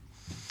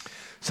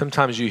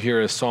Sometimes you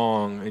hear a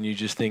song and you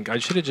just think, I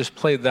should have just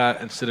played that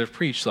instead of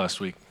preached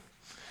last week.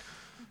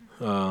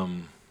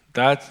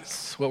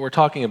 That's what we're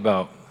talking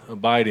about,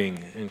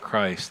 abiding in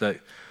Christ,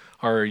 that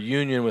our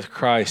union with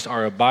Christ,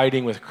 our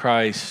abiding with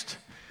Christ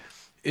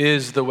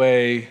is the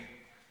way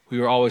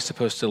we were always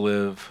supposed to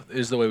live,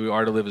 is the way we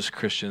are to live as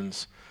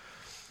Christians.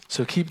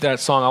 So keep that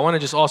song. I want to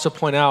just also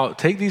point out,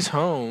 take these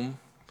home,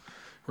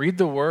 read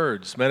the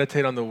words,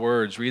 meditate on the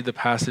words, read the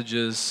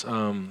passages.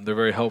 They're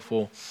very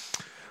helpful.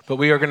 But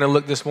we are going to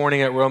look this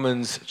morning at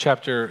Romans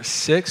chapter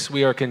 6.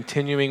 We are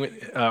continuing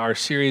our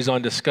series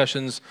on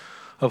discussions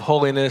of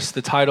holiness.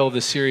 The title of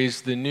the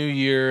series, The New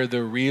Year,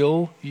 The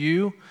Real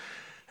You.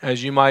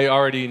 As you might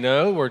already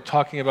know, we're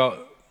talking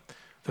about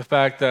the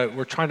fact that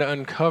we're trying to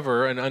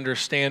uncover and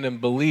understand and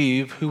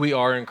believe who we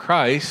are in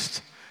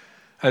Christ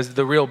as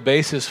the real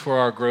basis for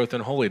our growth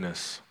in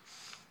holiness,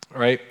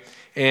 right?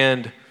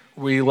 And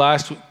the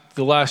last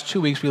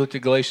 2 weeks, we looked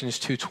at Galatians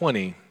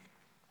 2:20.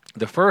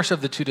 The first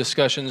of the two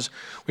discussions,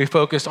 we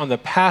focused on the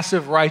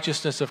passive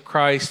righteousness of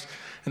Christ,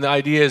 and the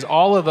idea is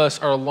all of us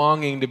are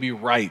longing to be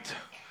right.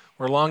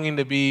 We're longing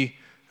to be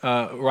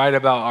right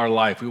about our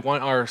life. We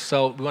want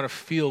to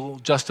feel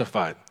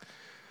justified.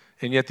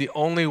 And yet the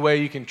only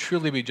way you can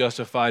truly be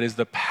justified is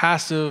the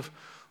passive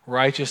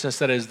righteousness,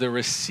 that is the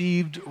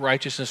received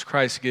righteousness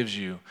Christ gives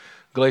you.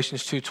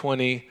 Galatians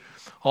 2:20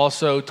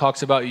 also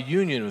talks about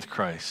union with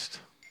Christ.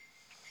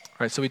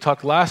 Right, so we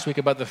talked last week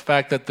about the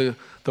fact that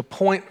the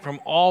point from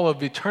all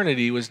of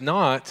eternity was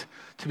not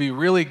to be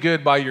really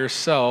good by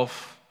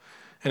yourself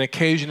and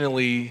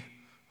occasionally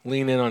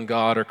lean in on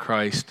God or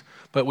Christ,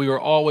 but we were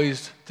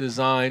always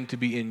designed to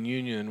be in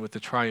union with the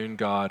triune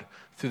God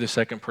through the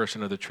second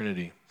person of the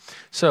Trinity.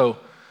 So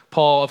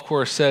Paul, of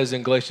course, says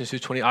in Galatians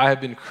 2:20, I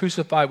have been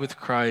crucified with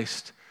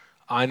Christ.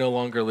 I no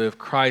longer live.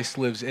 Christ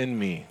lives in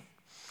me.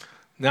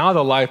 Now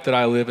the life that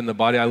I live in the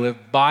body, I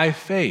live by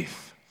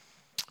faith.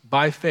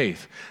 By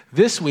faith.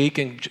 This week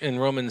in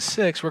Romans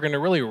 6, we're going to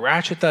really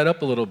ratchet that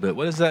up a little bit.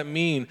 What does that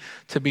mean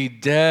to be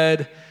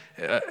dead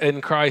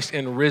in Christ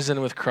and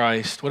risen with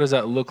Christ? What does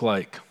that look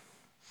like?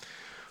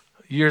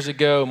 Years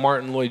ago,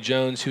 Martin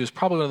Lloyd-Jones, who was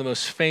probably one of the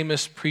most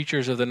famous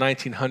preachers of the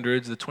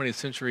 1900s, the 20th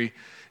century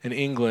in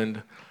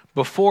England,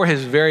 before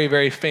his very,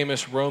 very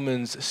famous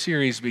Romans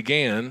series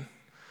began,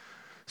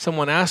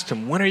 someone asked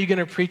him, when are you going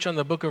to preach on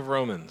the book of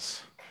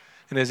Romans?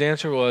 And his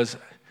answer was,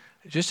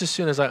 just as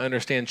soon as I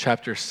understand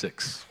chapter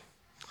 6.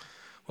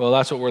 Well,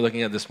 that's what we're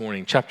looking at this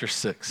morning, chapter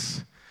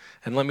 6.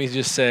 And let me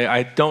just say,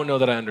 I don't know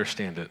that I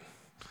understand it.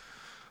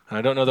 And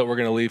I don't know that we're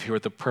going to leave here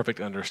with the perfect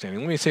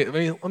understanding.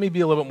 Let me be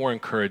a little bit more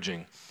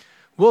encouraging.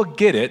 We'll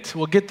get it.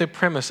 We'll get the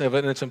premise of it,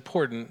 and it's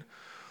important.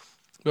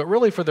 But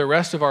really, for the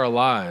rest of our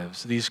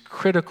lives, these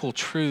critical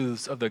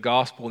truths of the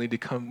gospel we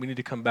need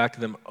to come back to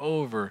them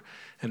over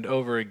and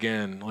over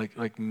again,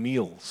 like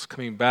meals,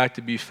 coming back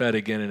to be fed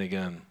again and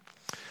again.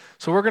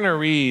 So we're going to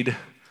read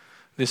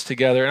this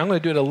together, and I'm going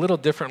to do it a little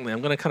differently.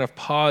 I'm going to kind of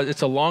pause.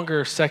 It's a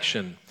longer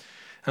section.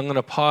 I'm going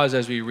to pause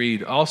as we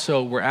read.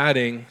 Also, we're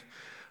adding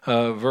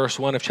verse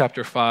 1 of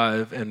chapter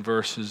 5 and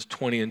verses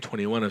 20 and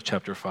 21 of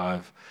chapter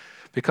 5,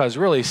 because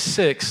really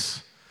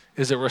 6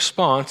 is a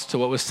response to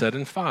what was said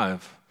in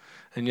 5.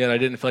 And yet I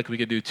didn't feel like we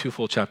could do 2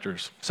 full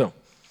chapters. So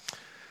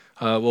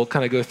we'll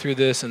kind of go through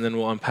this, and then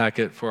we'll unpack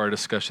it for our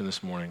discussion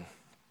this morning.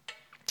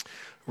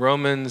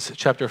 Romans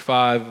chapter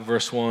 5,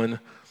 verse 1,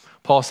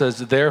 Paul says,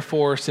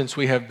 therefore, since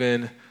we have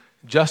been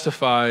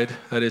justified,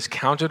 that is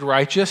counted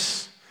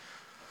righteous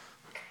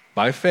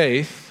by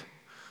faith,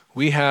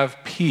 we have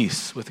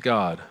peace with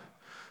God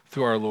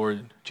through our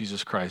Lord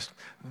Jesus Christ.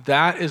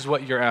 That is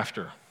what you're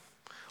after.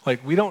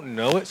 Like, we don't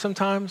know it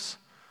sometimes,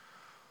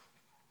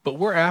 but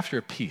we're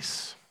after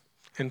peace.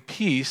 And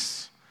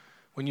peace,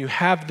 when you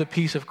have the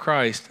peace of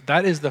Christ,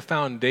 that is the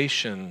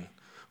foundation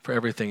for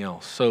everything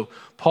else. So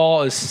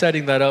Paul is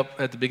setting that up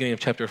at the beginning of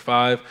chapter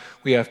 5.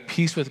 We have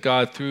peace with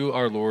God through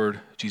our Lord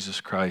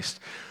Jesus Christ.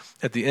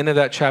 At the end of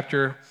that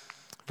chapter,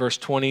 verse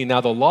 20, now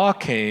the law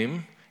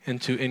came in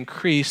to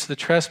increase the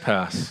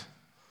trespass.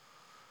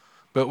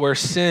 But where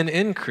sin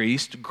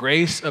increased,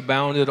 grace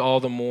abounded all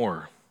the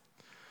more.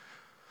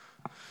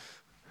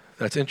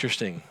 That's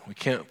interesting. We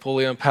can't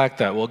fully unpack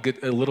that. We'll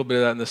get a little bit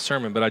of that in the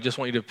sermon, but I just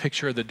want you to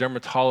picture the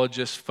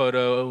dermatologist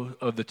photo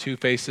of the two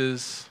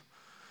faces.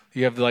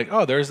 You have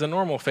there's the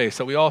normal face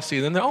that we all see.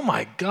 Then, oh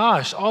my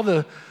gosh, all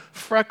the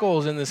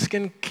freckles and the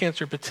skin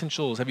cancer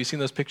potentials. Have you seen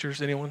those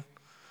pictures, anyone?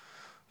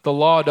 The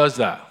law does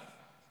that.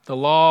 The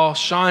law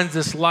shines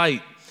this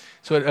light,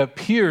 so it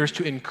appears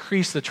to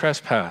increase the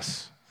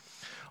trespass.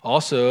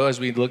 Also, if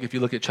you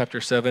look at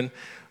chapter 7,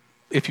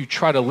 if you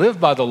try to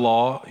live by the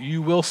law,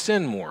 you will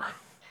sin more,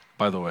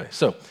 by the way.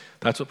 So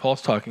that's what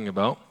Paul's talking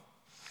about.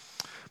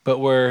 But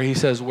where he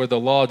says where the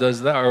law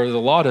does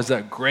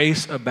that,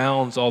 grace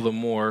abounds all the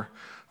more.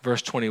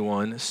 Verse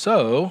 21,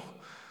 so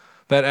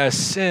that as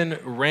sin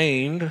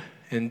reigned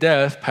in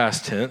death,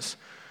 past tense,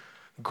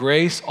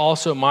 grace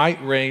also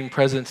might reign,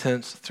 present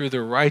tense, through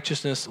the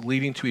righteousness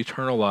leading to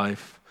eternal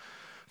life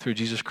through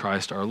Jesus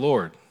Christ our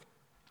Lord.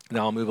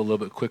 Now I'll move a little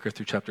bit quicker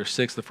through chapter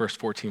 6, the first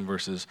 14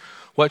 verses.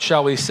 What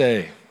shall we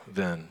say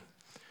then?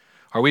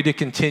 Are we to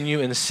continue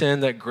in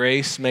sin that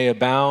grace may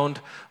abound?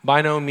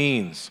 By no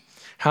means.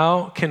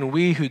 How can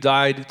we who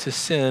died to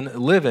sin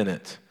live in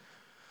it?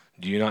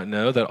 Do you not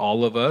know that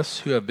all of us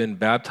who have been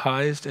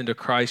baptized into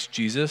Christ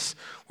Jesus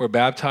were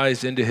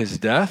baptized into his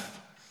death?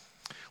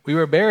 We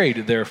were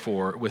buried,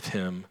 therefore, with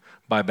him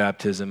by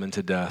baptism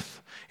into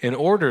death, in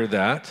order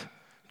that,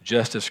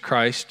 just as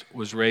Christ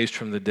was raised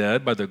from the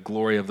dead by the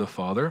glory of the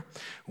Father,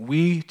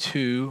 we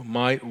too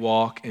might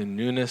walk in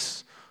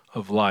newness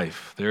of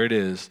life. There it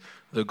is,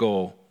 the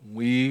goal.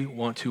 We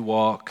want to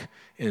walk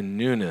in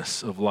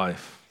newness of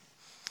life.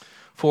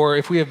 For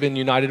if we have been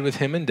united with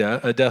him in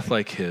a death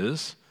like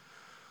his,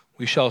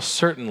 we shall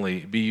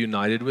certainly be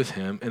united with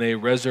him in a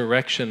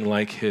resurrection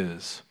like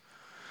his.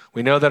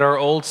 We know that our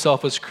old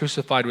self was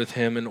crucified with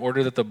him in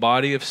order that the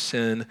body of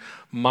sin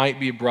might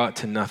be brought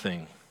to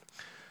nothing,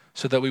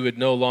 so that we would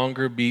no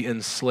longer be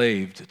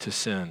enslaved to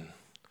sin.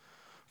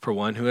 For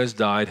one who has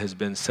died has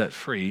been set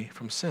free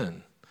from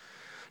sin.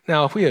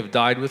 Now, if we have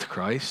died with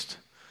Christ,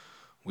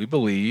 we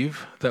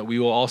believe that we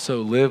will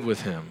also live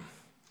with him.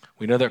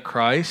 We know that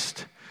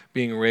Christ,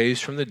 being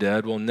raised from the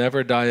dead, will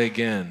never die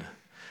again.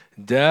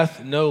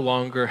 Death no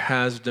longer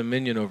has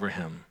dominion over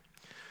him.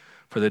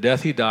 For the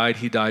death he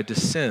died to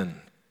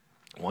sin,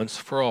 once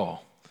for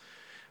all.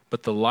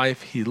 But the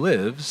life he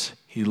lives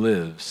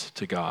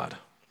to God.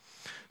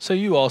 So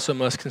you also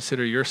must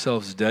consider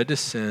yourselves dead to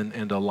sin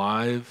and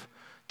alive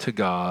to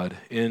God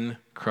in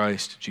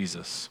Christ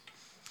Jesus.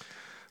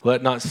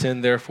 Let not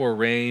sin therefore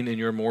reign in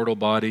your mortal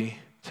body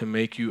to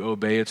make you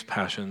obey its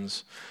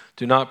passions.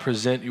 Do not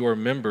present your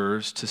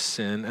members to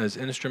sin as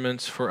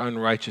instruments for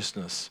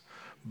unrighteousness,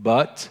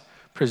 but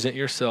present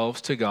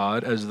yourselves to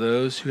God as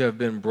those who have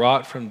been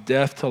brought from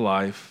death to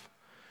life,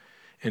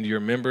 and your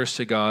members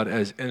to God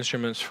as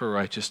instruments for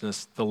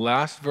righteousness. The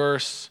last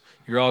verse,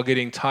 you're all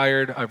getting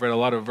tired. I've read a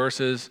lot of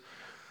verses.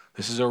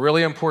 This is a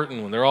really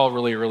important one. They're all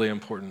really, really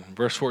important.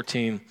 Verse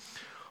 14,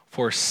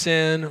 for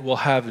sin will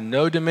have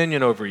no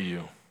dominion over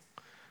you,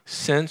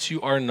 since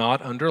you are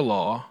not under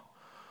law,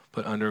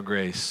 but under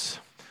grace.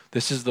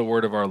 This is the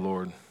word of our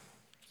Lord.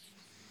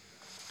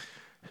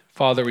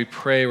 Father, we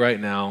pray right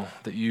now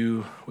that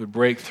you would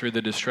break through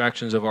the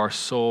distractions of our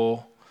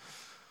soul.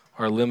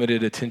 Our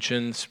limited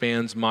attention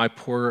spans my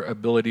poor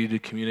ability to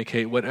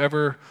communicate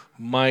whatever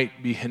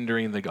might be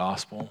hindering the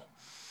gospel.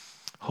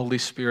 Holy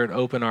Spirit,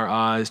 open our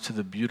eyes to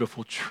the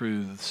beautiful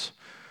truths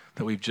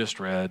that we've just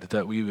read,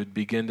 that we would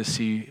begin to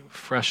see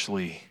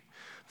freshly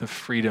the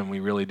freedom we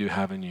really do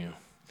have in you.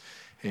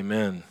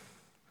 Amen.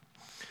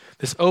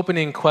 This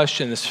opening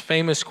question, this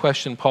famous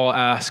question Paul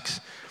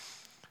asks,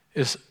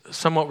 is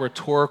somewhat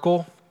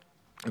rhetorical.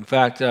 In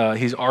fact,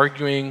 he's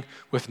arguing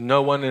with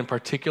no one in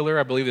particular.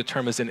 I believe the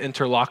term is an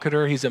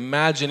interlocutor. He's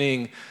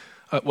imagining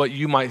what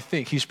you might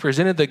think. He's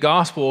presented the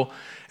gospel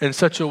in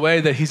such a way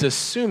that he's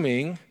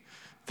assuming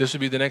this would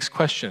be the next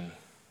question.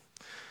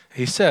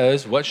 He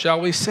says, what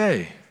shall we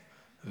say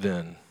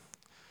then?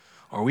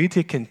 Are we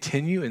to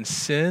continue in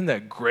sin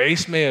that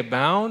grace may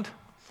abound?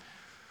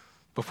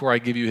 Before I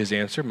give you his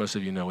answer, most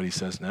of you know what he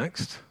says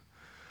next.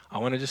 I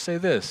want to just say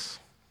this.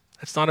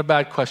 It's not a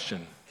bad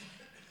question.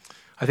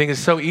 I think it's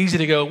so easy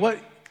to go, what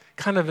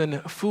kind of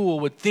a fool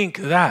would think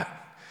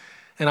that?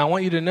 And I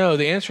want you to know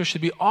the answer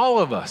should be all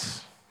of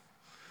us.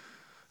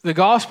 The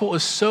gospel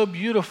is so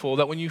beautiful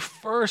that when you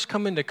first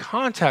come into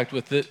contact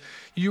with it,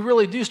 you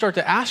really do start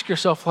to ask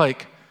yourself,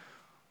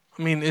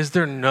 is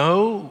there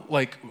no,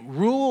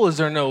 rule? Is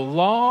there no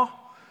law?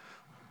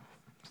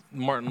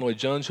 Martin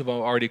Lloyd-Jones, who I've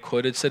already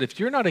quoted, said, if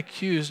you're not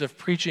accused of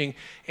preaching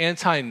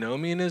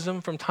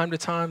antinomianism from time to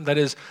time, that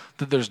is,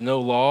 that there's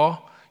no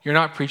law, you're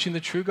not preaching the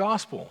true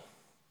gospel.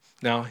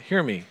 Now,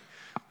 hear me.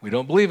 We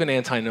don't believe in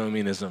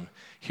antinomianism.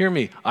 Hear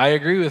me. I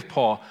agree with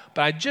Paul.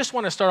 But I just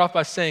want to start off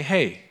by saying,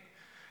 hey,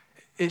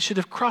 it should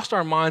have crossed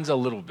our minds a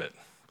little bit.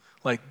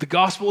 The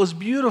gospel is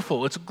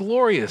beautiful. It's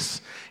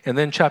glorious. And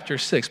then chapter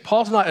 6.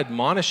 Paul's not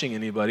admonishing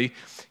anybody.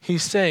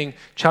 He's saying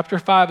chapter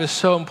 5 is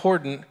so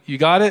important. You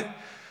got it?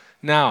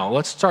 Now,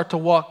 let's start to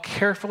walk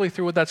carefully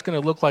through what that's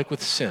going to look like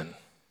with sin.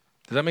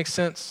 Does that make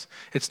sense?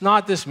 It's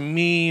not this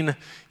mean,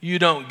 you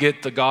don't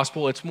get the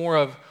gospel. It's more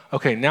of,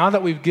 okay, now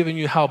that we've given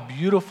you how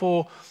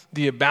beautiful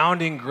the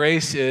abounding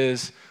grace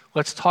is,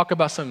 let's talk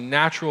about some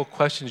natural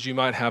questions you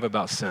might have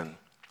about sin.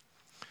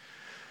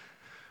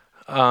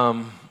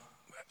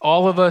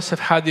 All of us have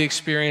had the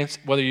experience,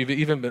 whether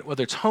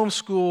it's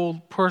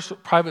homeschooled,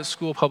 private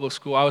school, public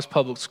school. I was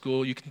public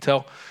school. You can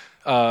tell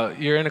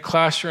you're in a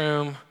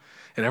classroom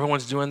and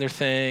everyone's doing their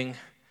thing,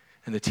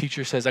 and the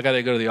teacher says, I got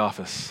to go to the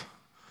office.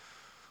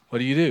 What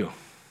do?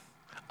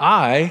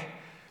 I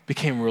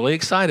became really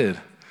excited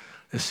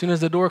as soon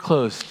as the door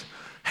closed.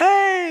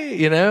 Hey,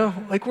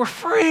 we're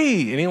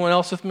free. Anyone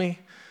else with me?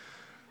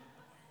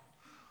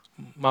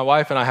 My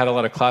wife and I had a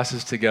lot of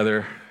classes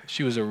together.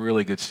 She was a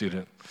really good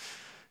student,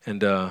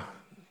 and I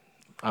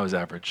was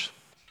average.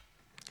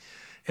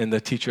 And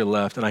the teacher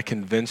left, and I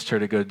convinced her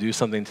to go do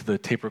something to the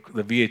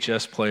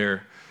VHS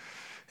player,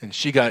 and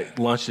she got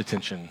lunch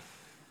detention.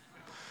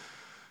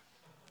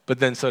 But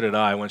then so did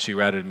I when she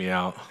ratted me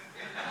out.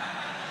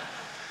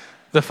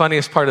 The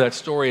funniest part of that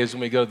story is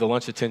when we go to the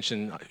lunch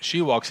attention,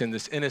 she walks in,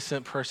 this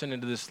innocent person,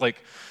 into this like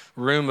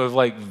room of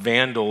like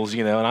vandals,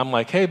 and I'm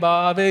like, hey,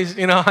 Bob, hey,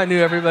 I knew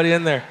everybody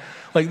in there.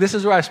 Like, this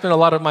is where I spend a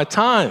lot of my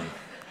time.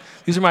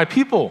 These are my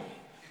people.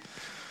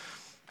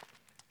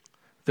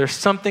 There's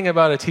something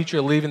about a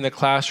teacher leaving the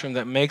classroom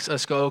that makes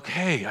us go,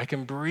 okay, I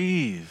can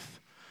breathe,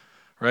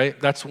 right?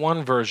 That's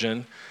one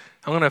version.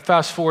 I'm going to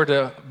fast forward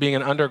to being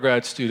an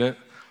undergrad student.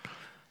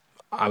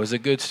 I was a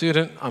good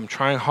student. I'm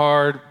trying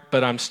hard,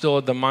 but I'm still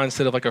at the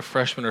mindset of like a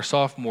freshman or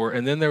sophomore.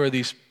 And then there were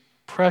these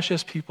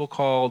precious people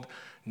called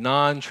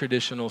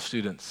non-traditional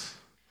students.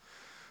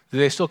 Do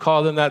they still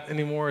call them that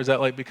anymore? Is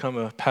that like become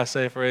a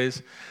passé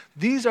phrase?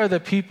 These are the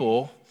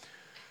people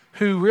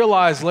who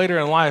realize later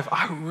in life,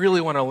 I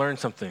really want to learn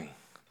something.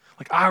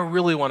 Like, I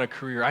really want a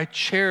career. I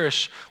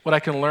cherish what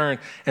I can learn.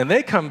 And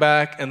they come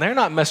back and they're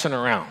not messing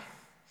around.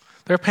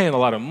 They're paying a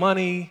lot of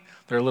money.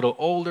 They're a little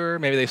older.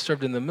 Maybe they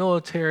served in the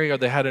military or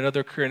they had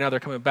another career. Now they're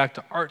coming back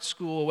to art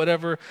school or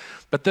whatever.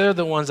 But they're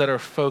the ones that are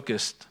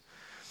focused.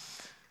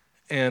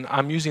 And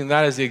I'm using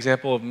that as the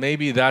example of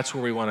maybe that's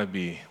where we want to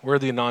be. We're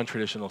the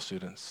non-traditional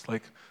students.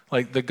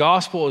 Like the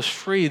gospel is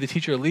free, the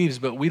teacher leaves,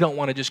 but we don't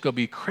want to just go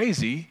be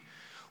crazy.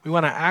 We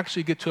want to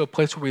actually get to a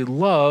place where we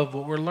love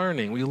what we're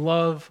learning. We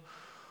love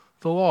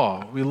the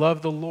law. We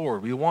love the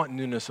Lord. We want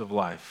newness of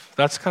life.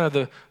 That's kind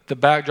of the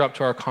backdrop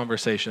to our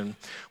conversation.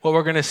 What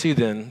we're going to see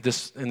then,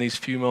 in these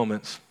few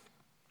moments,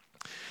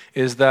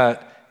 is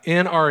that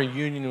in our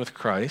union with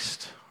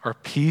Christ, our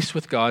peace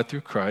with God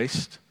through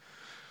Christ,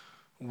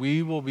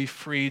 we will be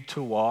freed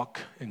to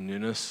walk in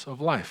newness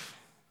of life.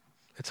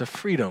 It's a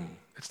freedom.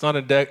 It's not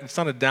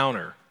a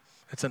downer.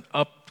 It's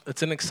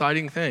an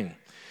exciting thing.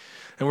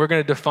 And we're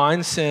going to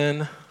define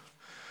sin.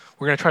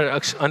 We're going to try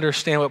to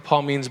understand what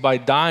Paul means by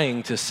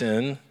dying to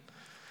sin.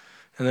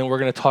 And then we're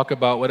going to talk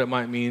about what it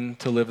might mean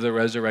to live the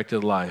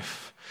resurrected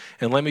life.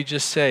 And let me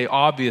just say,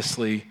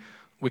 obviously,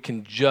 we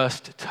can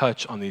just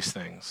touch on these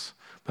things.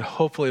 But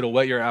hopefully it'll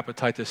whet your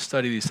appetite to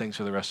study these things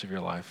for the rest of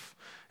your life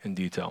in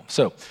detail.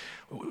 So,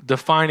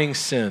 defining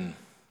sin.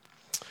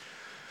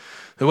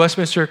 The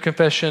Westminster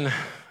Confession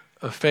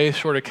of Faith,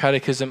 short of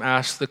catechism,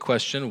 asks the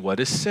question, what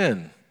is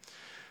sin?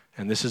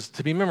 And this is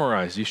to be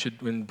memorized.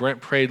 When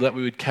Brent prayed that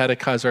we would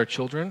catechize our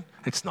children,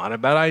 it's not a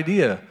bad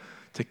idea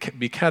to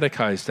be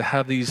catechized, to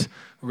have these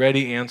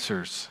ready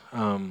answers.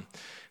 The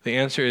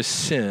answer is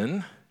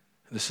sin.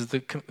 This is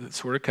the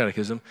sort of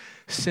catechism.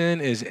 Sin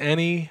is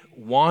any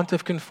want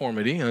of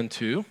conformity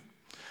unto,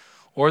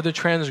 or the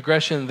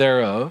transgression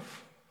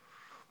thereof,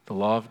 the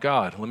law of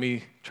God. Let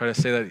me try to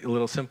say that a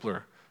little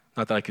simpler.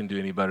 Not that I can do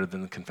any better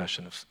than the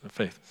confession of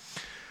faith.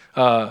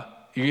 You're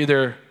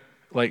either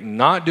like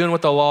not doing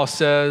what the law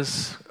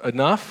says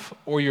enough,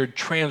 or you're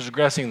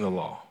transgressing the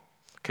law.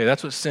 Okay,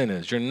 that's what sin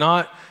is.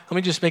 Let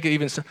me just make it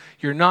even simpler.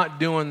 You're not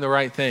doing the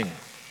right thing.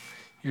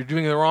 You're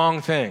doing the wrong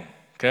thing,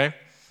 okay?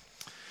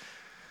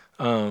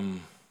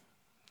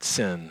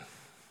 Sin.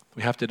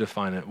 We have to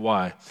define it.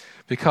 Why?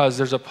 Because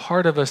there's a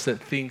part of us that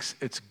thinks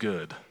it's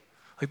good.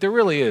 Like there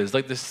really is.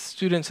 Like the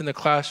students in the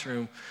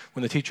classroom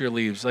when the teacher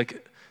leaves,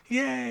 like,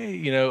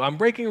 yay, I'm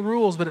breaking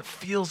rules, but it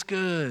feels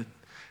good.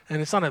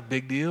 And it's not a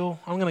big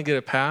deal. I'm going to get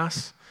a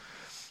pass.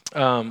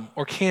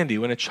 Or candy.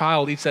 When a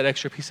child eats that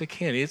extra piece of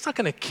candy, it's not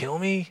going to kill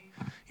me.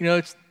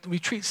 We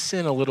treat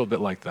sin a little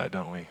bit like that,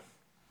 don't we?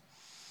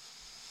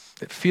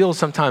 It feels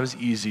sometimes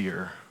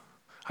easier.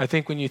 I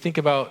think when you think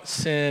about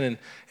sin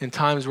and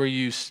times where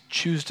you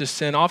choose to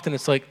sin, often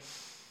it's like,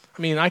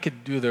 I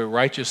could do the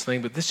righteous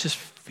thing, but this just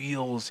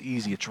feels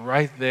easy. It's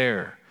right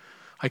there.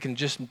 I can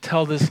just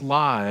tell this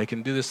lie. I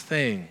can do this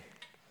thing.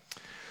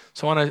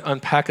 So I want to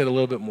unpack it a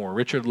little bit more.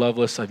 Richard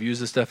Lovelace, I've used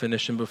this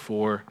definition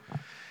before.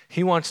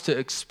 He wants to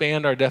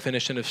expand our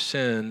definition of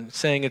sin,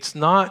 saying it's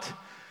not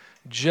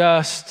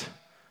just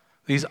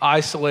these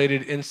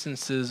isolated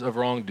instances of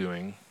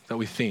wrongdoing that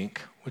we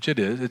think, which it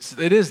is.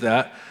 It is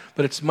that,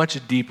 but it's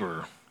much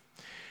deeper.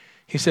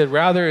 He said,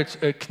 rather,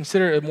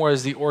 consider it more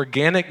as the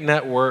organic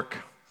network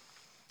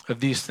of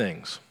these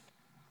things.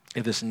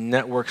 If this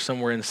network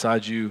somewhere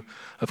inside you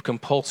of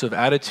compulsive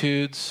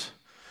attitudes,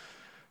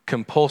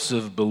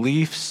 compulsive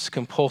beliefs,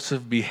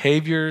 compulsive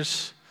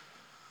behaviors,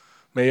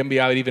 maybe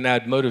I would even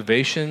add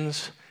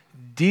motivations,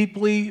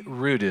 deeply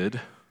rooted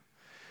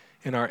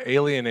in our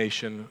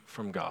alienation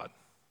from God.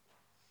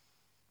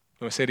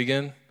 You want to say it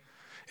again?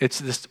 It's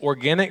this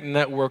organic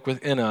network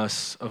within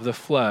us of the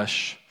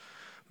flesh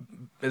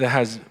that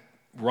has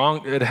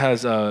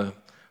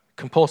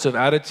compulsive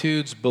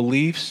attitudes,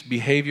 beliefs,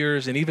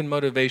 behaviors, and even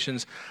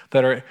motivations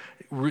that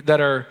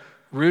are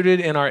rooted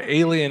in our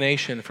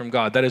alienation from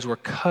God. That is, we're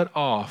cut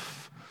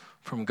off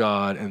from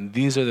God, and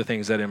these are the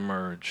things that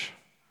emerge.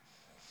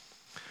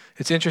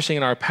 It's interesting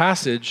in our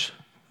passage,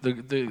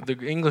 the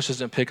English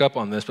doesn't pick up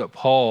on this, but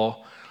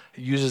Paul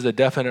uses the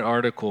definite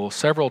article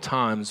several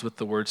times with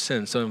the word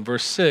sin. So in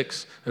verse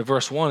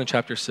 1 in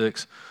chapter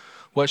 6,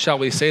 what shall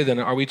we say then?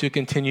 Are we to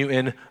continue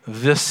in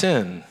the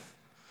sin?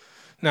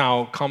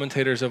 Now,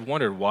 commentators have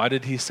wondered, why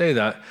did he say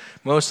that?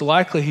 Most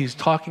likely he's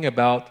talking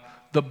about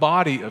the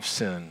body of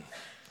sin.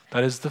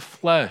 That is the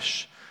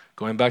flesh.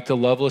 Going back to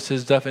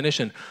Lovelace's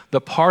definition,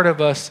 the part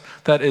of us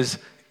that is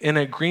in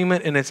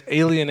agreement in its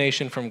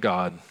alienation from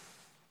God.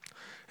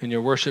 In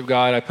your worship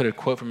guide, I put a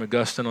quote from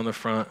Augustine on the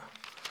front.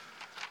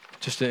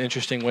 Just an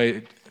interesting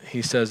way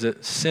he says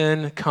it.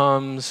 Sin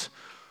comes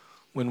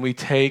when we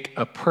take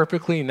a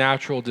perfectly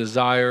natural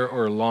desire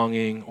or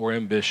longing or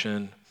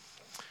ambition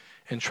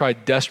and try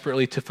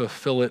desperately to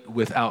fulfill it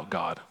without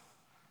God.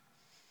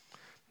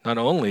 Not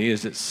only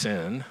is it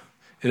sin,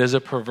 it is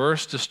a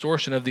perverse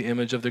distortion of the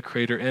image of the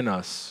Creator in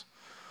us.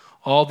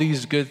 All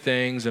these good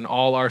things and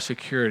all our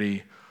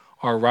security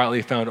are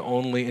rightly found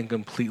only and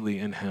completely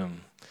in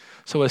Him.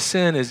 So a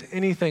sin is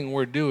anything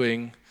we're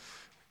doing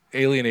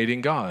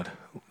alienating God.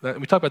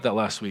 We talked about that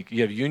last week.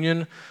 You have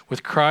union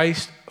with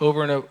Christ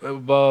over and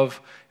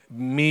above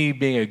me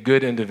being a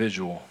good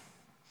individual.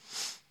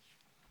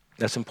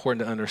 That's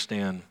important to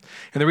understand.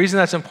 And the reason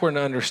that's important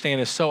to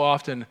understand is so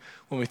often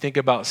when we think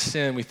about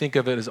sin, we think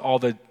of it as all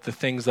the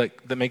things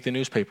that make the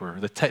newspaper,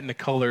 the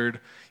technicolored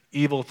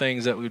evil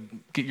things that would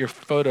get your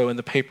photo in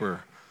the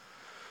paper.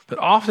 But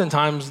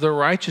oftentimes the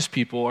righteous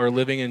people are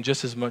living in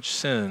just as much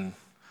sin.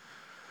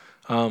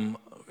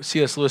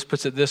 C.S. Lewis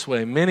puts it this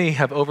way: many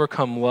have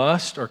overcome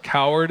lust or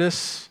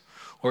cowardice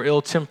or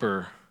ill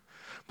temper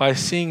by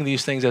seeing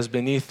these things as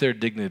beneath their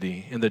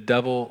dignity, and the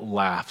devil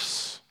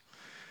laughs.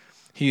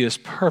 He is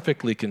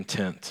perfectly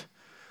content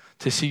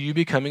to see you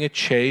becoming a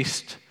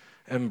chaste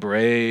and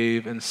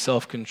brave and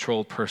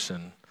self-controlled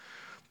person,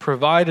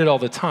 provided all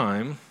the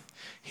time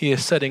he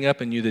is setting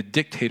up in you the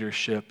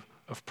dictatorship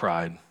of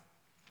pride.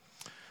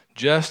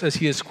 Just as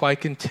he is quite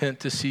content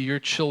to see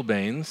your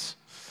chilblains.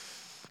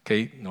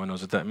 Okay, no one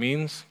knows what that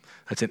means.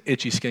 That's an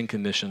itchy skin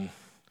condition.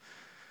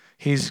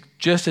 He's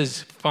just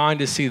as fine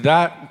to see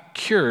that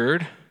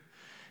cured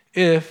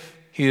if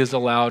he is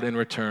allowed in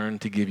return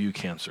to give you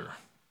cancer.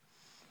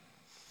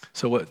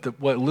 So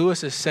what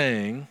Lewis is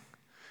saying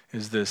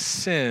is this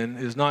sin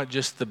is not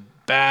just the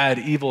bad,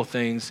 evil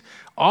things.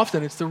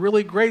 Often it's the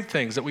really great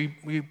things that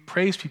we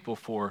praise people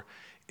for.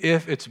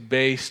 If it's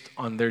based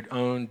on their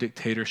own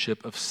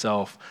dictatorship of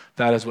self,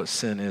 that is what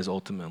sin is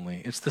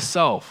ultimately. It's the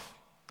self.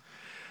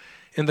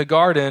 In the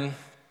garden,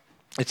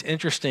 it's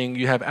interesting.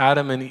 You have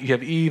Adam and you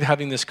have Eve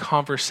having this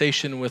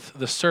conversation with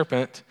the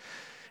serpent,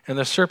 and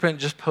the serpent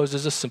just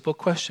poses a simple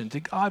question.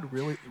 Did God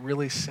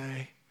really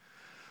say?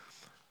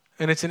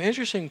 And it's an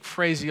interesting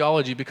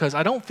phraseology because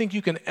I don't think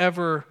you can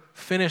ever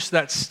finish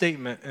that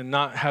statement and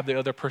not have the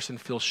other person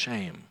feel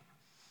shame.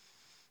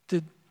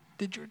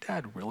 Did your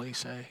dad really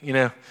say?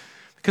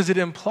 Because it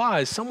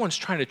implies someone's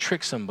trying to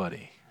trick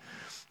somebody.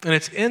 And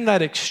it's in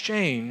that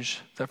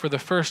exchange that for the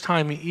first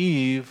time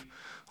Eve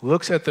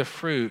looks at the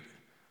fruit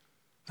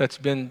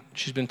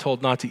she's been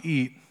told not to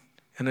eat,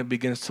 and it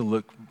begins to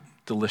look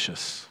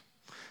delicious.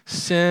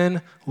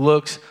 Sin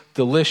looks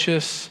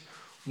delicious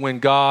when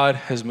God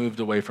has moved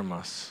away from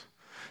us.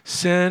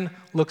 Sin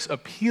looks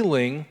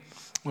appealing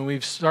when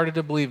we've started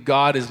to believe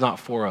God is not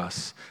for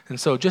us. And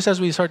so just as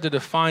we start to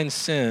define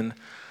sin,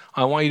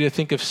 I want you to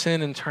think of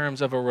sin in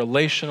terms of a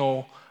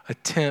relational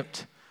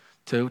attempt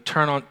to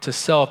turn on to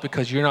self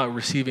because you're not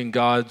receiving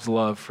God's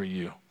love for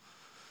you.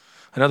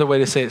 Another way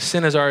to say it,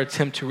 sin is our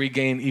attempt to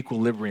regain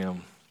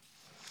equilibrium.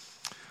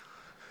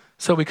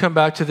 So we come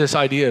back to this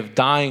idea of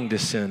dying to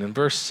sin. In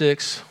verse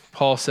 6,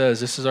 Paul says,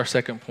 this is our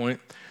second point,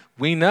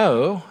 we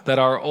know that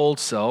our old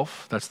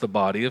self, that's the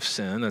body of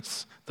sin,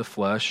 that's the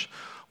flesh,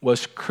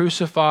 was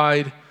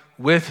crucified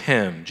with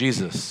him,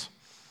 Jesus,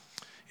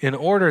 in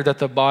order that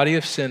the body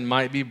of sin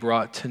might be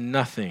brought to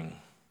nothing.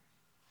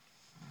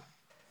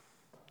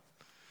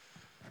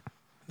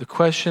 The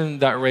question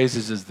that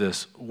raises is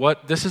this.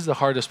 This is the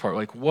hardest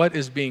part. What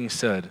is being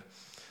said?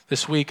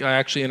 This week, I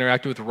actually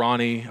interacted with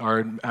Ronnie,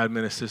 our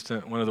admin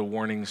assistant. One of the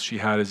warnings she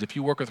had is if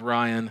you work with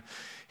Ryan,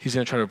 he's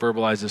going to try to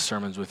verbalize his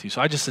sermons with you.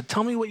 So I just said,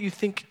 tell me what you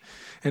think.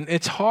 And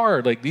it's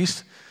hard.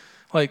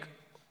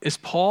 Is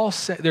Paul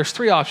saying, there's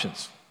three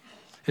options.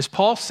 Is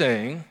Paul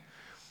saying,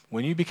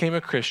 when you became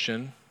a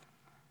Christian,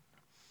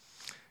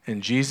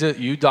 and Jesus,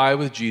 you die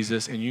with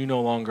Jesus, and you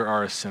no longer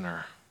are a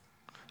sinner?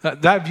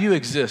 That view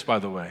exists, by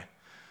the way.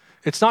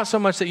 It's not so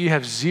much that you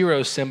have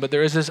zero sin, but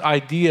there is this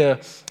idea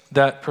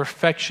that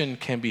perfection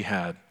can be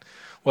had.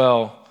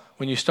 Well,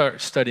 when you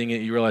start studying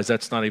it, you realize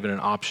that's not even an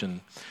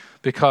option.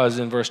 Because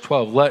in verse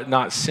 12, let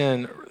not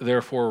sin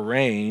therefore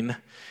reign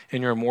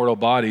in your mortal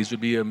bodies would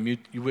be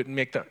you wouldn't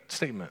make that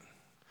statement.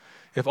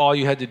 If all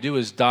you had to do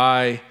is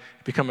die,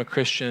 become a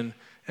Christian,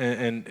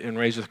 and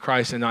raise with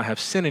Christ and not have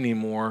sin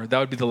anymore, that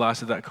would be the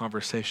last of that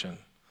conversation.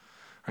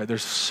 Right?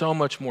 There's so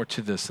much more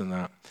to this than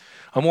that.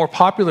 A more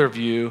popular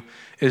view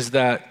is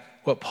that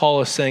what Paul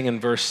is saying in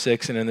verse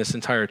 6 and in this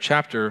entire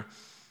chapter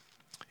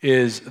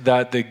is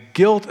that the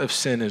guilt of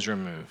sin is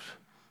removed.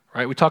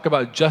 Right? We talk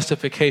about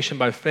justification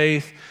by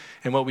faith,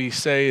 and what we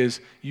say is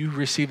you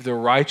receive the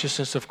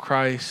righteousness of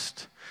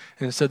Christ,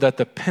 and so that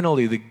the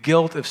penalty, the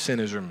guilt of sin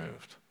is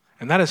removed.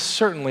 And that is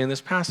certainly in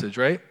this passage,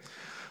 right?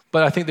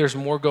 But I think there's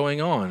more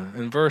going on.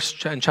 In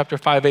chapter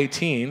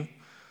 5:18,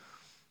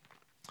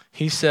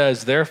 he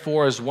says,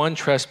 therefore, as one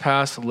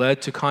trespass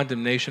led to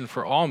condemnation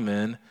for all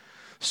men,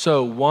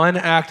 so one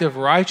act of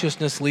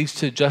righteousness leads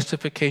to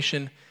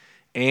justification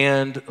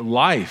and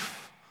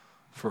life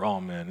for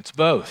all men. It's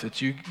both.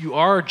 It's you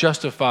are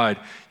justified.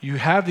 You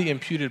have the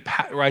imputed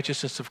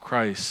righteousness of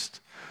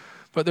Christ.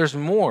 But there's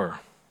more,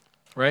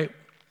 right?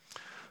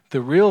 The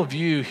real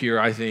view here,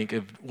 I think,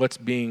 of what's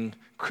being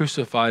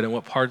crucified and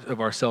what part of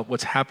ourselves,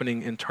 what's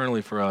happening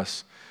internally for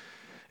us,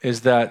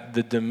 is that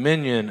the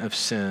dominion of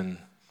sin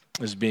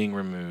is being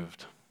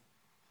removed.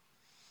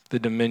 The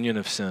dominion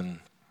of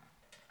sin.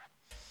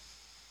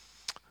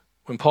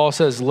 When Paul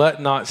says, let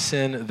not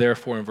sin,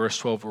 therefore, in verse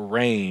 12,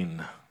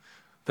 reign.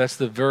 That's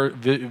the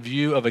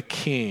view of a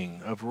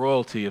king, of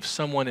royalty, of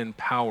someone in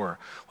power.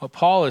 What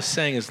Paul is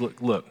saying is,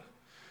 look,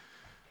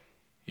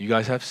 you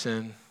guys have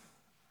sin.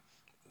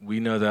 We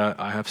know that.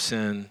 I have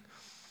sin.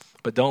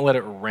 But don't let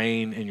it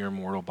reign in your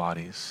mortal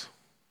bodies.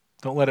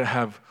 Don't let it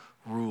have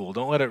rule.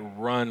 Don't let it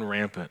run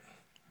rampant.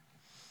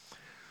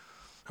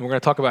 And we're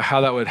going to talk about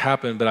how that would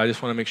happen, but I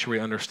just want to make sure we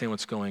understand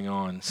what's going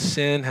on.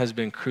 Sin has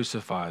been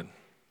crucified,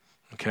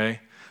 okay?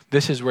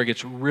 This is where it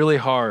gets really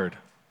hard.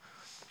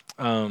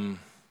 I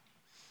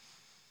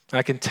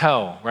can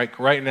tell,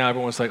 right now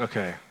everyone's like,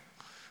 okay,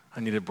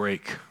 I need a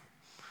break.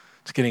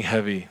 It's getting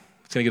heavy.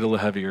 It's going to get a little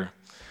heavier.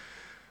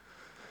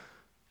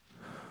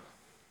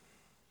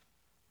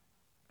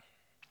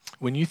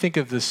 When you think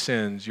of the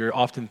sins, you're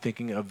often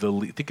thinking of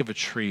think of a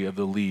tree, of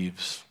the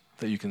leaves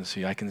that you can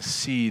see. I can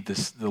see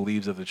the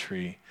leaves of the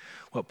tree.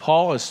 What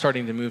Paul is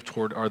starting to move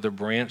toward are the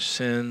branch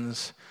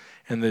sins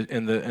and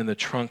the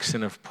trunk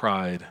sin of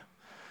pride.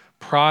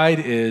 Pride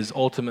is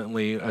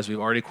ultimately, as we've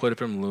already quoted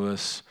from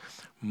Lewis,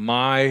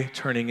 my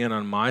turning in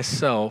on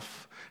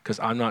myself because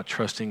I'm not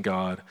trusting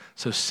God.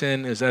 So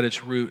sin is at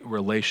its root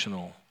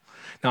relational.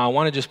 Now I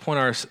want to just point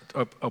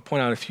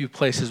out a few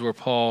places where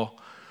Paul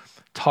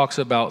talks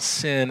about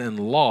sin and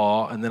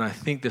law, and then I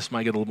think this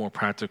might get a little more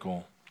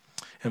practical.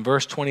 In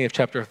verse 20 of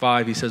chapter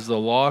 5, he says, the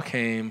law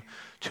came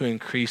to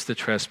increase the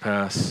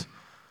trespass,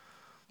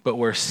 but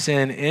where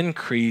sin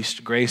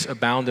increased, grace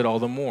abounded all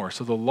the more.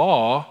 So the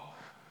law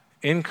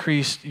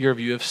increased your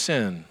view of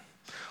sin.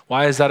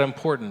 Why is that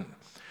important?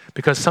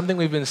 Because something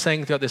we've been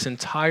saying throughout this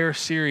entire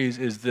series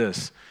is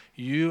this: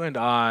 you and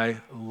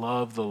I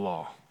love the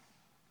law.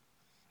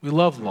 We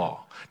love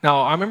law.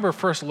 Now, I remember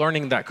first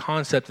learning that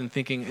concept and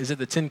thinking, is it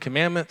the Ten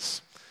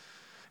Commandments?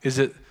 Is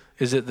it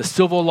the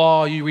civil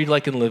law you read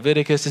like in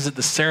Leviticus? Is it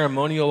the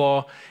ceremonial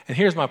law? And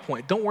here's my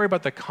point. Don't worry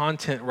about the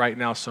content right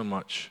now so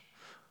much,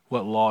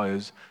 what law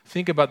is.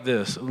 Think about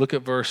this. Look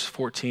at verse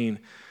 14.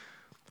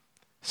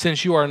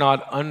 Since you are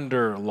not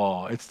under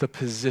law, it's the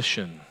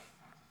position.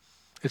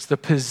 It's the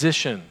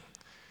position.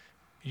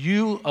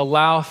 You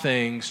allow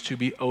things to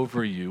be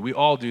over you. We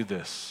all do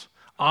this.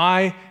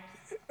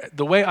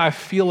 The way I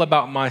feel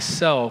about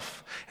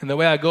myself and the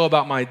way I go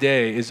about my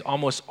day is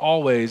almost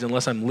always,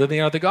 unless I'm living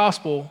out the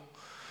gospel,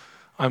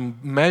 I'm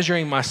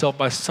measuring myself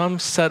by some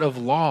set of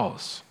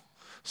laws,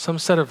 some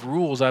set of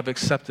rules I've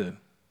accepted.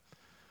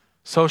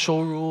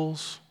 Social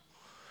rules.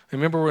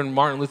 Remember when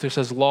Martin Luther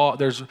says law,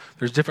 there's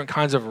different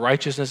kinds of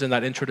righteousness in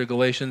that intro to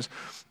Galatians,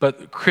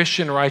 but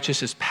Christian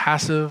righteousness is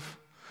passive.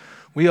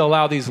 We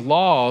allow these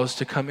laws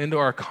to come into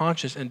our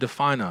conscience and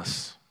define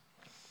us.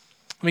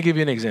 Let me give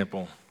you an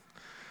example.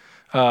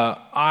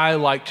 I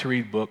like to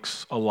read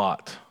books a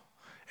lot,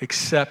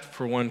 except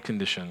for one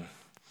condition: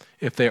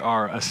 if they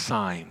are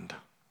assigned.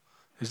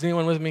 Is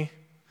anyone with me?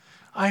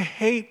 I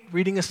hate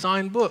reading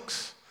assigned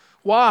books.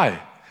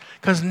 Why?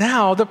 Because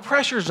now the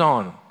pressure's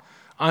on.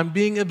 I'm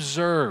being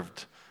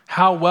observed.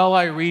 How well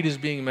I read is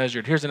being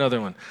measured. Here's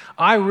another one.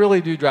 I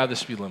really do drive the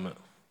speed limit.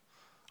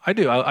 I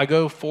do. I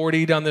go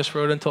 40 down this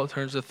road until it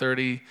turns to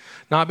 30,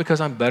 not because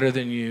I'm better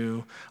than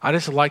you. I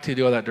just like to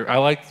do all that. I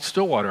like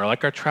Stillwater. I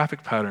like our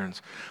traffic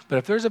patterns. But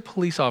if there's a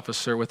police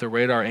officer with a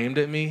radar aimed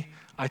at me,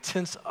 I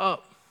tense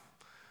up.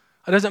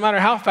 It doesn't matter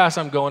how fast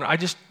I'm going.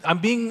 I'm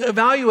being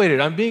evaluated.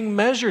 I'm being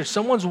measured.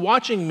 Someone's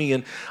watching me,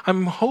 and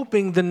I'm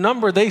hoping the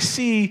number they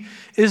see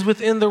is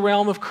within the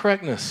realm of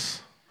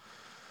correctness.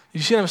 You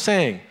see what I'm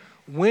saying?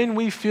 When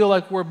we feel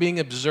like we're being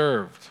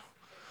observed,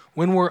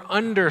 when we're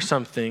under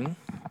something,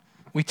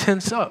 we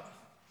tense up.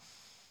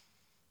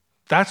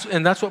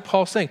 That's what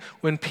Paul's saying.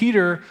 When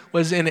Peter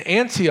was in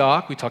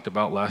Antioch, we talked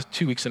about last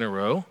 2 weeks in a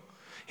row,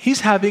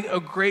 he's having a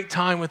great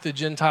time with the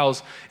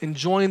Gentiles,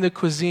 enjoying the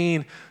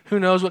cuisine. Who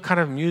knows what kind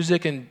of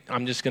music? And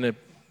I'm just going to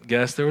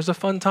guess there was a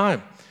fun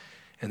time.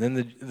 And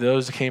then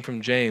those came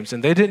from James,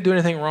 and they didn't do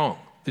anything wrong.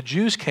 The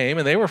Jews came,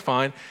 and they were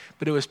fine,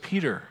 but it was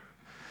Peter.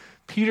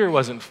 Peter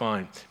wasn't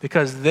fine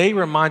because they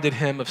reminded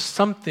him of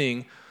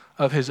something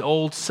of his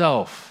old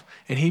self.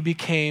 And he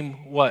became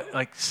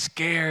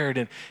scared,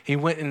 and he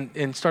went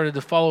and started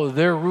to follow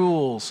their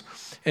rules,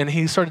 and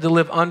he started to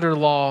live under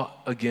law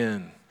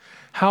again.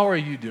 How are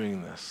you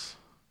doing this?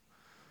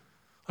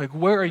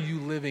 Where are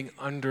you living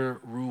under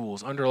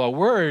rules, under law?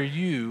 Where are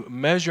you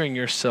measuring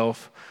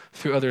yourself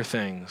through other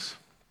things?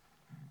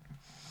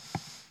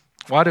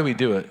 Why do we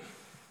do it?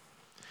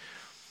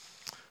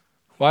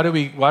 Why do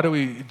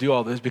we do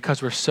all this?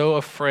 Because we're so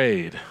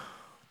afraid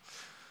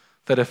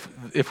that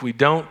if we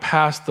don't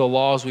pass the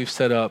laws we've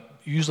set up,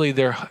 usually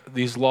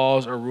these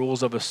laws or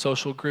rules of a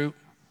social group,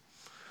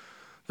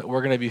 that we're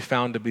going to be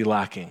found to be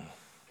lacking.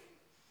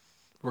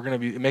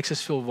 It makes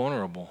us feel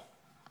vulnerable,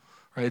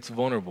 right? It's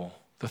vulnerable.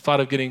 The thought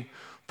of getting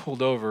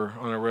pulled over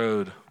on a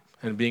road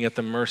and being at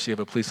the mercy of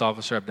a police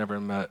officer I've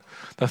never met.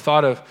 The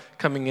thought of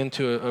coming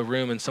into a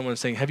room and someone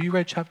saying, have you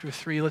read chapter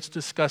 3? Let's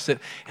discuss it.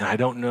 And I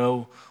don't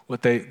know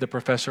what the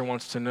professor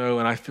wants to know,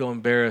 and I feel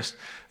embarrassed.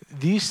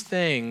 These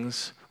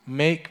things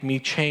make me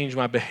change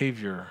my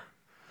behavior.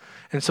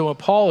 And so what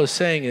Paul is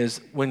saying is,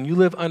 when you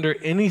live under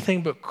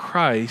anything but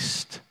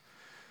Christ,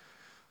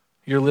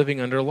 you're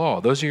living under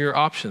law. Those are your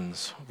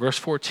options. Verse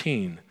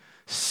 14,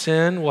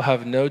 sin will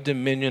have no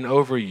dominion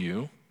over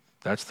you.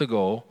 That's the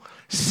goal.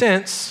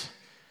 Since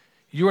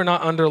you are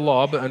not under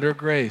law, but under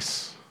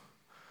grace.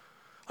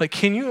 Like,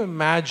 can you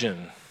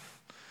imagine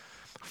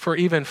for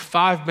even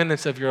 5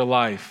 minutes of your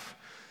life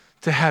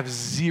to have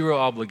zero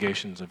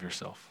obligations of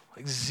yourself?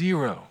 Like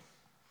zero.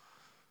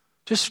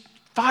 Just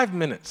 5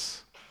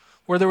 minutes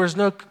where there was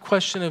no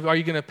question of, are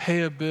you going to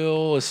pay a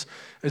bill? Is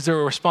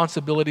there a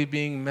responsibility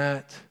being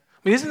met?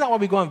 I mean, isn't that why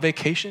we go on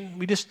vacation?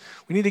 We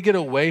need to get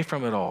away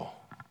from it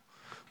all.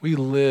 We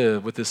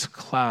live with this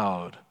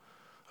cloud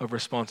of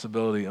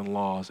responsibility and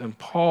laws. And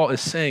Paul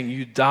is saying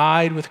you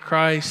died with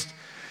Christ,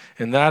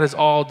 and that is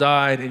all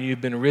died, and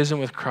you've been risen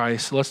with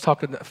Christ. So let's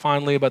talk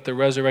finally about the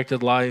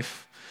resurrected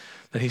life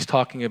that he's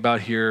talking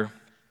about here.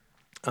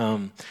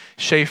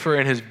 Schaeffer,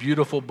 in his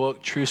beautiful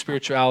book, True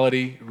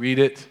Spirituality, read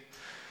it.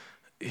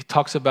 He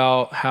talks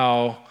about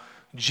how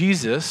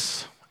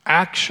Jesus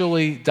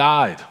actually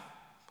died.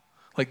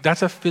 Like,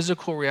 that's a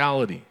physical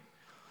reality.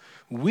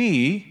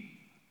 We,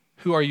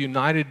 who are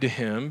united to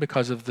him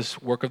because of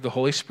this work of the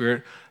Holy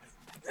Spirit,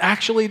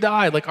 actually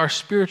died. Like, our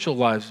spiritual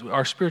lives,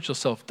 our spiritual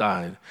self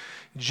died.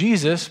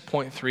 Jesus,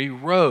 point 3,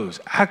 rose,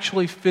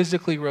 actually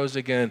physically rose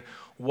again,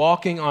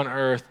 walking on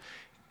earth.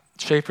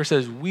 Schaeffer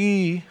says,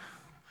 we,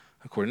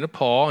 according to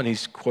Paul, and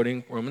he's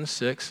quoting Romans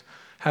 6,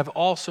 have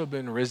also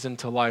been risen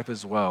to life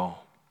as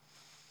well.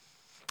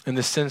 In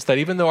the sense that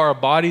even though our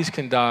bodies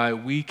can die,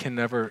 we can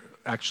never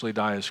actually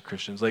die as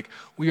Christians. Like,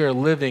 we are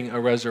living a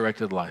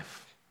resurrected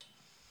life.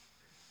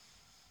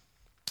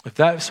 If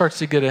that starts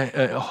to get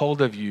a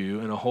hold of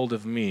you and a hold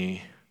of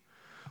me,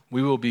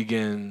 we will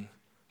begin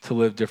to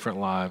live different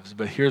lives.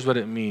 But here's what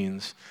it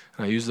means,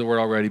 and I used the word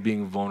already,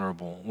 being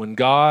vulnerable. When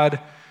God,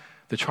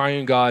 the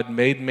triune God,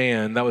 made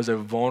man, that was a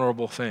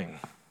vulnerable thing.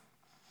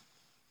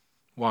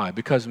 Why?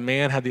 Because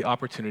man had the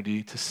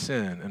opportunity to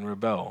sin and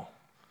rebel.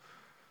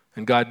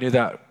 And God knew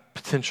that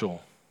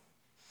potential.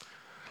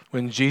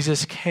 When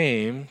Jesus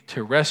came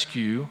to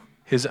rescue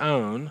his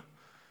own,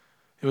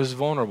 it was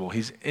vulnerable.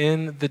 He's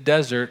in the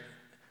desert,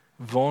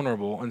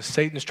 vulnerable, and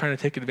Satan's trying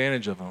to take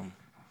advantage of him.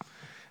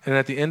 And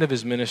at the end of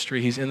his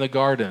ministry, he's in the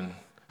garden,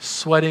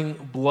 sweating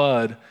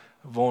blood,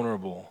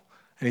 vulnerable.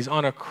 And he's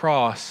on a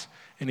cross,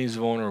 and he's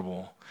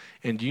vulnerable.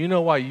 And do you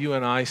know why you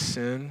and I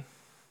sin?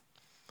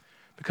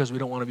 Because we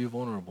don't want to be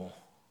vulnerable.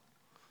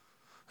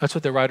 That's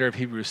what the writer of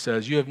Hebrews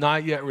says. You have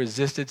not yet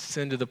resisted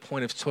sin to the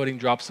point of sweating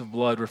drops of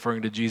blood,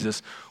 referring to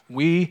Jesus.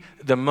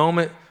 The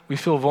moment we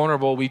feel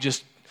vulnerable, we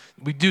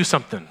do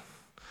something.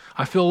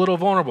 I feel a little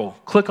vulnerable.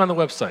 Click on the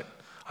website.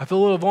 I feel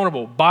a little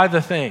vulnerable. Buy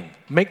the thing.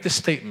 Make the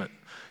statement.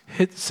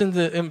 Send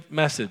the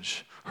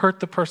message. Hurt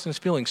the person's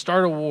feelings.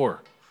 Start a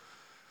war.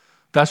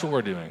 That's what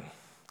we're doing.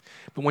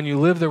 But when you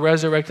live the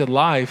resurrected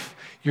life,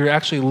 you're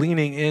actually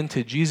leaning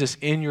into Jesus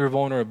in your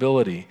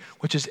vulnerability,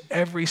 which is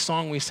every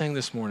song we sang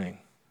this morning.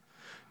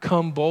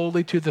 Come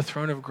boldly to the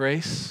throne of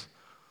grace.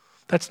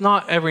 That's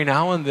not every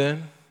now and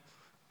then,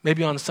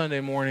 maybe on Sunday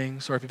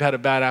mornings, or if you've had a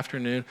bad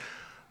afternoon.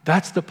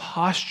 That's the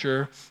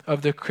posture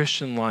of the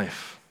Christian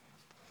life.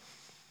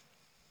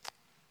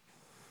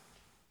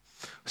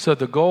 So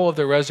the goal of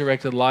the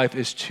resurrected life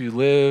is to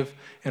live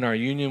in our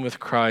union with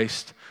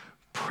Christ,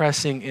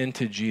 pressing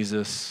into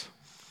Jesus.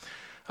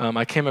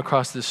 I came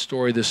across this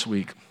story this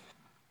week.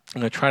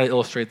 I'm going to try to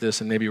illustrate this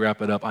and maybe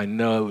wrap it up. I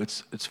know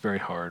it's very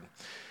hard.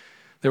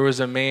 There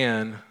was a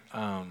man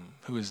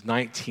who was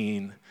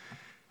 19,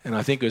 and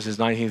I think it was his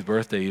 19th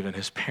birthday even.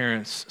 His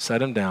parents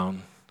sat him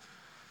down,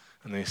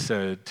 and they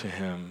said to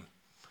him,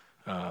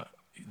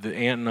 the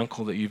aunt and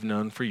uncle that you've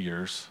known for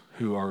years,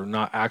 who are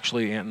not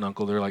actually aunt and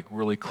uncle, they're like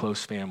really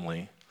close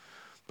family,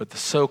 but they're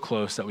so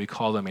close that we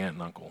call them aunt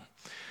and uncle.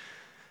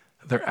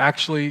 They're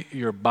actually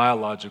your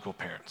biological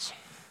parents.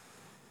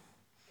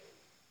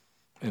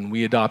 And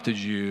we adopted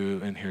you,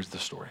 and here's the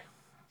story.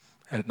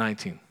 At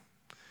 19.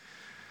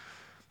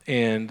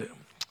 And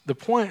the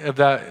point of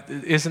that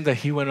isn't that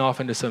he went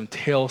off into some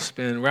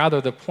tailspin. Rather,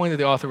 the point that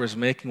the author was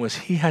making was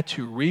he had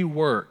to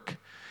rework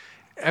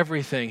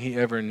everything he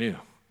ever knew.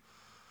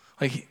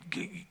 Like,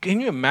 can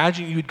you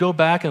imagine? You would go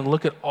back and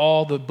look at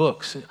all the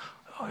books.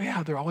 Oh,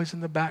 yeah, they're always in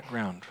the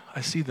background.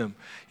 I see them.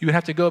 You would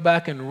have to go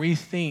back and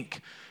rethink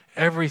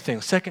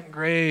everything, second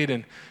grade,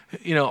 and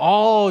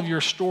all of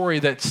your story,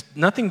 that's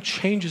nothing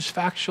changes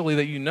factually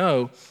that you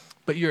know,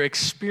 but your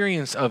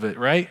experience of it,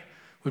 right,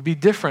 would be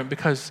different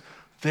because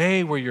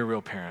they were your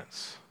real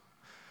parents.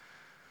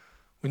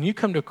 When you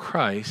come to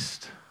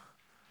Christ,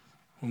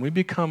 when we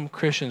become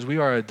Christians, we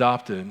are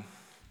adopted,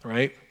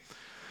 right?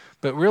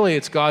 But really,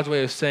 it's God's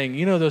way of saying,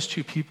 those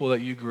two people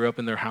that you grew up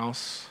in their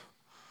house,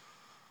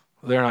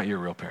 they're not your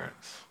real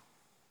parents.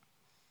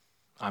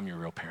 I'm your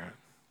real parent.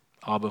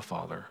 Abba,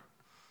 Father,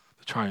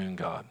 the triune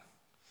God.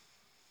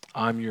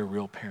 I'm your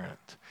real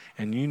parent.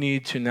 And you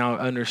need to now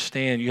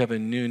understand you have a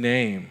new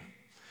name.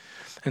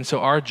 And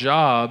so our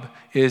job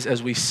is,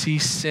 as we see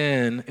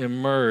sin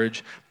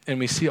emerge and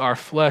we see our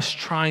flesh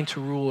trying to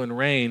rule and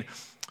reign,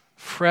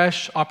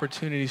 fresh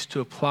opportunities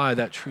to apply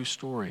that true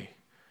story.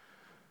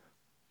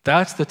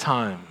 That's the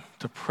time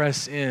to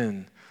press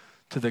in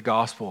to the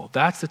gospel.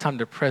 That's the time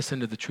to press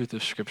into the truth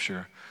of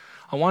Scripture.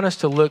 I want us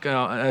to look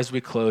as we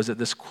close at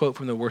this quote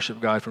from the worship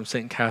guide from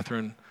St.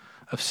 Catherine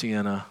of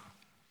Siena.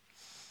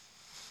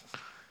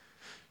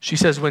 She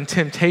says, when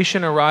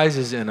temptation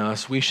arises in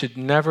us, we should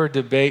never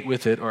debate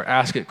with it or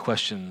ask it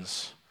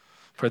questions,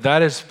 for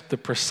that is the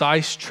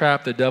precise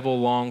trap the devil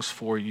longs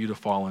for you to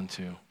fall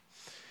into.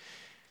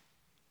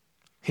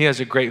 He has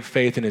a great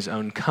faith in his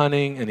own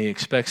cunning, and he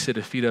expects to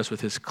defeat us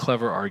with his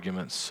clever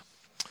arguments.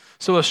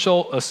 So a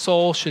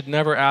soul should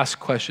never ask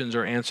questions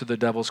or answer the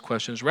devil's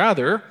questions.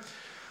 Rather,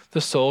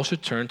 the soul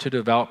should turn to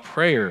devout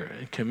prayer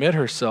and commit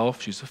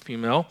herself. She's a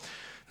female.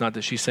 Not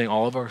that she's saying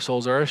all of our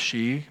souls are a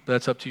she, but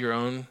that's up to your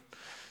own.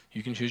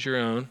 You can choose your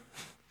own.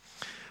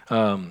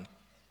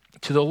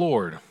 To the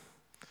Lord.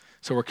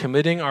 So we're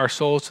committing our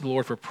souls to the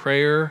Lord for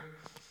prayer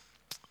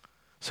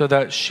so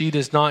that she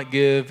does not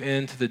give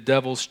in to the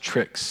devil's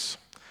tricks.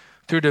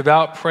 Through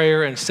devout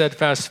prayer and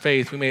steadfast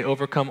faith, we may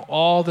overcome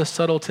all the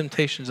subtle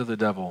temptations of the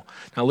devil.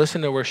 Now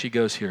listen to where she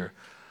goes here.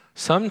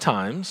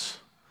 Sometimes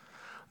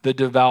the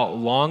devout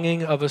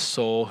longing of a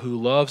soul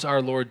who loves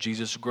our Lord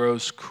Jesus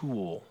grows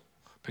cool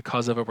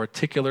because of a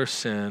particular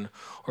sin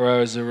or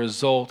as a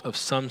result of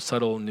some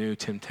subtle new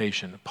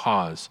temptation.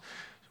 Pause.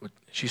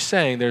 She's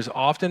saying there's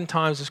often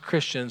times as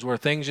Christians where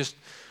things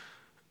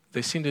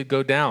they seem to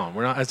go down.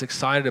 We're not as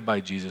excited by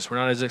Jesus. We're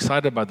not as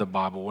excited by the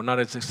Bible. We're not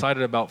as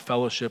excited about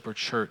fellowship or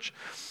church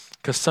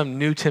because some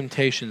new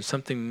temptation,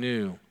 something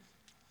new.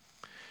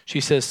 She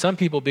says some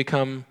people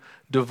become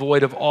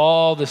devoid of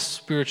all the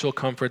spiritual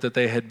comfort that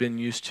they had been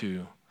used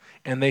to,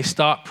 and they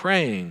stop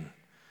praying,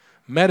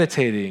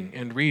 meditating,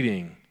 and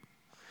reading.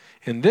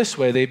 In this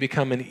way, they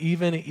become an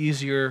even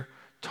easier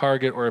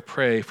target or a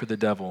prey for the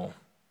devil.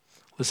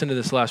 Listen to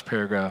this last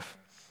paragraph.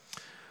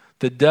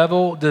 The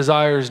devil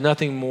desires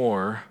nothing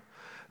more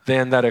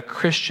than that a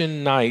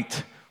Christian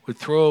knight would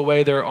throw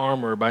away their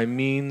armor by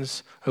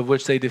means of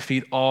which they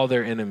defeat all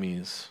their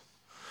enemies.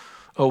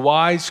 A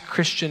wise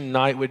Christian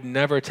knight would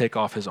never take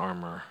off his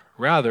armor.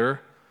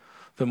 Rather,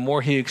 the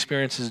more he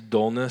experiences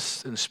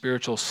dullness and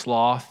spiritual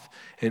sloth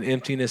and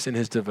emptiness in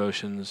his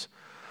devotions,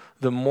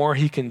 the more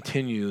he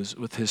continues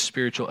with his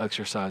spiritual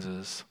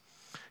exercises.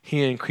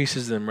 He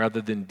increases them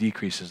rather than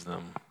decreases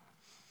them.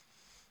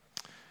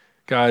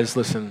 Guys,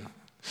 listen,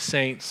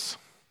 saints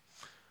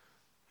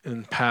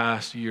in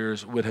past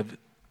years would have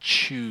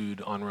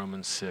chewed on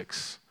Romans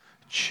 6,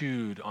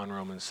 chewed on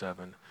Romans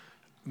 7,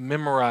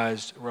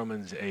 memorized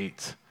Romans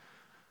 8.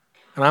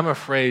 And I'm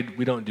afraid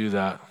we don't do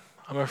that.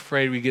 I'm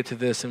afraid we get to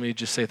this and we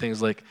just say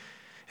things like,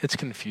 it's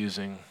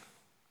confusing.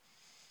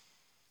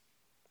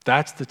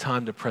 That's the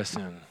time to press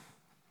in.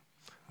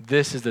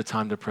 This is the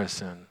time to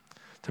press in.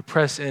 To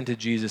press into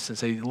Jesus and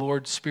say,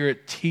 Lord,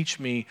 Spirit, teach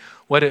me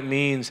what it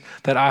means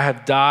that I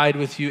have died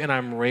with you and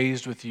I'm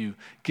raised with you.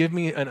 Give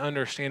me an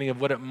understanding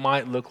of what it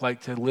might look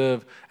like to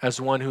live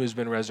as one who has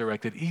been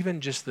resurrected,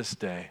 even just this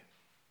day.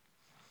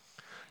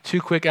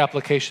 2 quick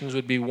applications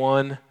would be,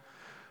 one,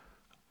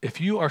 if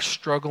you are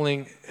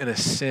struggling in a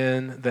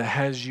sin that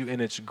has you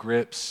in its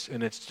grips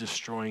and it's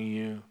destroying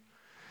you,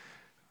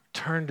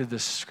 turn to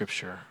this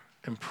scripture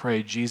and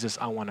pray, Jesus,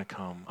 I want to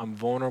come. I'm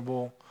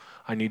vulnerable.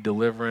 I need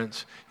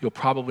deliverance. You'll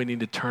probably need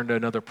to turn to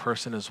another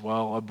person as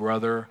well, a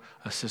brother,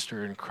 a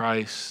sister in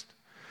Christ.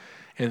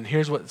 And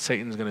here's what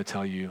Satan's going to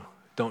tell you.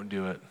 Don't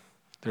do it.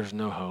 There's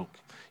no hope.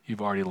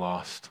 You've already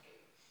lost.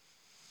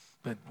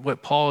 But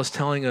what Paul is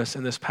telling us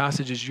in this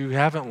passage is you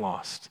haven't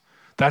lost.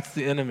 That's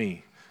the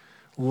enemy.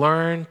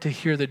 Learn to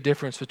hear the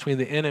difference between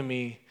the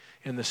enemy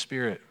and the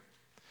Spirit.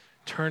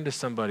 Turn to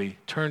somebody,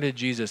 turn to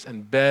Jesus,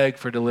 and beg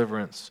for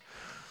deliverance.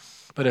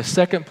 But a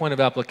second point of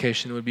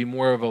application would be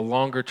more of a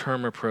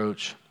longer-term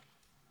approach.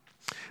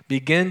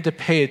 Begin to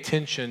pay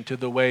attention to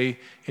the way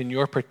in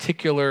your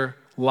particular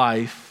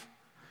life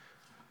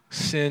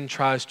sin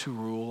tries to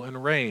rule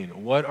and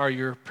reign. What are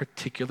your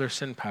particular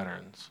sin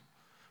patterns?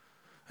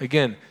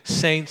 Again,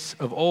 saints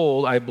of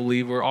old, I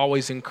believe, were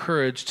always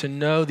encouraged to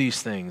know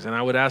these things. And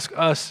I would ask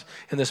us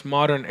in this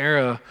modern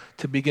era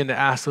to begin to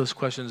ask those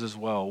questions as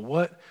well.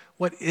 What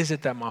is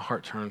it that my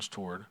heart turns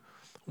toward?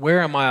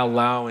 Where am I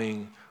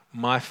allowing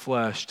my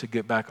flesh to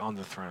get back on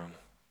the throne?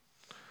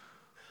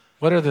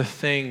 What are the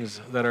things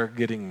that are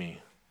getting me?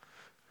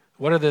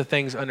 What are the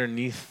things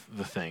underneath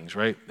the things,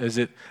 right? Is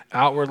it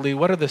outwardly?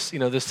 What are the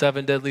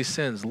 7 deadly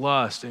sins?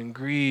 Lust and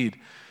greed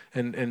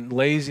and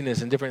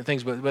laziness and different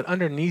things. But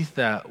underneath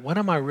that, what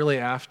am I really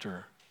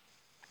after?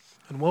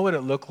 And what would it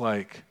look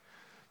like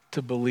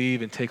to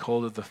believe and take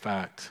hold of the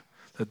fact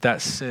that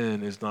that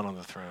sin is not on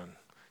the throne?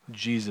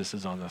 Jesus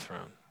is on the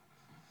throne.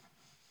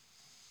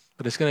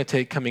 But it's going to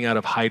take coming out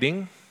of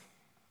hiding.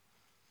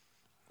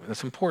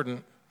 That's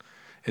important.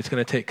 It's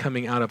going to take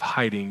coming out of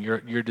hiding.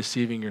 You're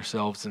deceiving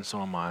yourselves, and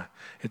so am I.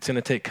 It's going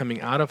to take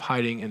coming out of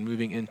hiding and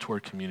moving in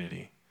toward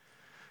community.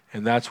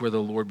 And that's where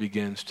the Lord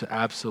begins to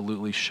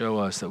absolutely show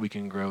us that we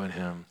can grow in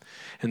him.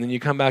 And then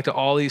you come back to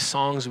all these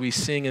songs we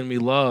sing and we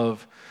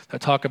love that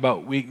talk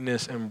about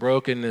weakness and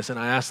brokenness. And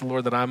I asked the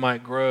Lord that I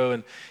might grow,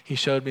 and he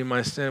showed me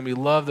my sin. We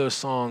love those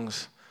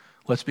songs.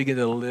 Let's begin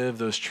to live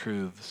those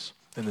truths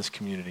in this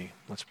community.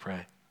 Let's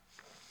pray.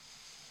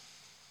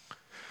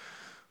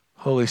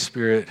 Holy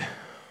Spirit,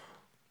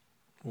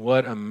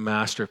 what a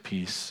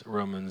masterpiece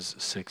Romans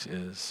 6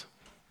 is.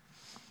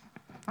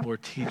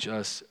 Lord, teach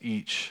us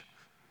each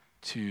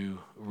to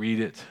read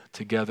it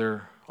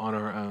together on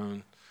our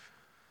own.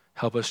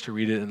 Help us to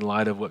read it in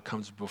light of what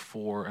comes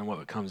before and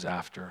what comes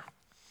after.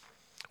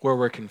 Where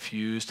we're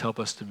confused,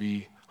 help us to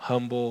be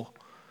humble,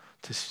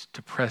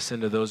 to press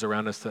into those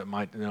around us that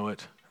might know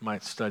it,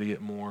 might study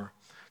it more,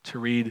 to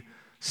read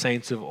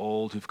saints of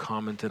old who've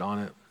commented on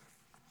it.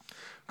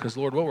 Because,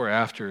 Lord, what we're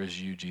after is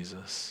you,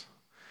 Jesus.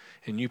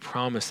 And you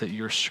promise that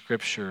your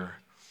scripture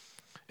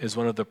is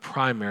one of the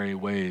primary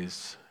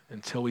ways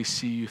until we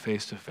see you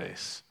face to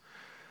face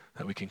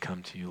that we can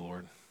come to you,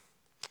 Lord,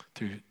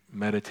 through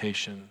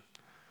meditation,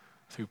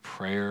 through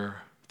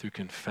prayer, through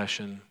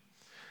confession,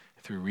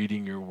 through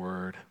reading your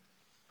word.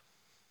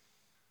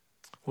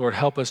 Lord,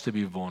 help us to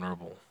be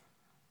vulnerable.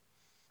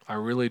 I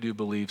really do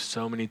believe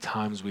so many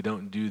times we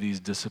don't do these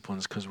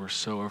disciplines because we're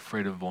so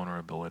afraid of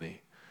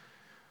vulnerability.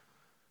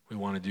 We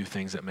want to do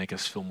things that make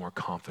us feel more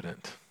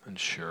confident and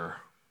sure.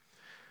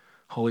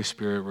 Holy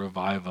Spirit,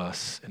 revive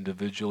us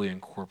individually and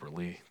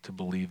corporately to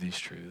believe these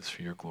truths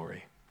for your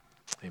glory.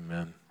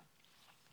 Amen.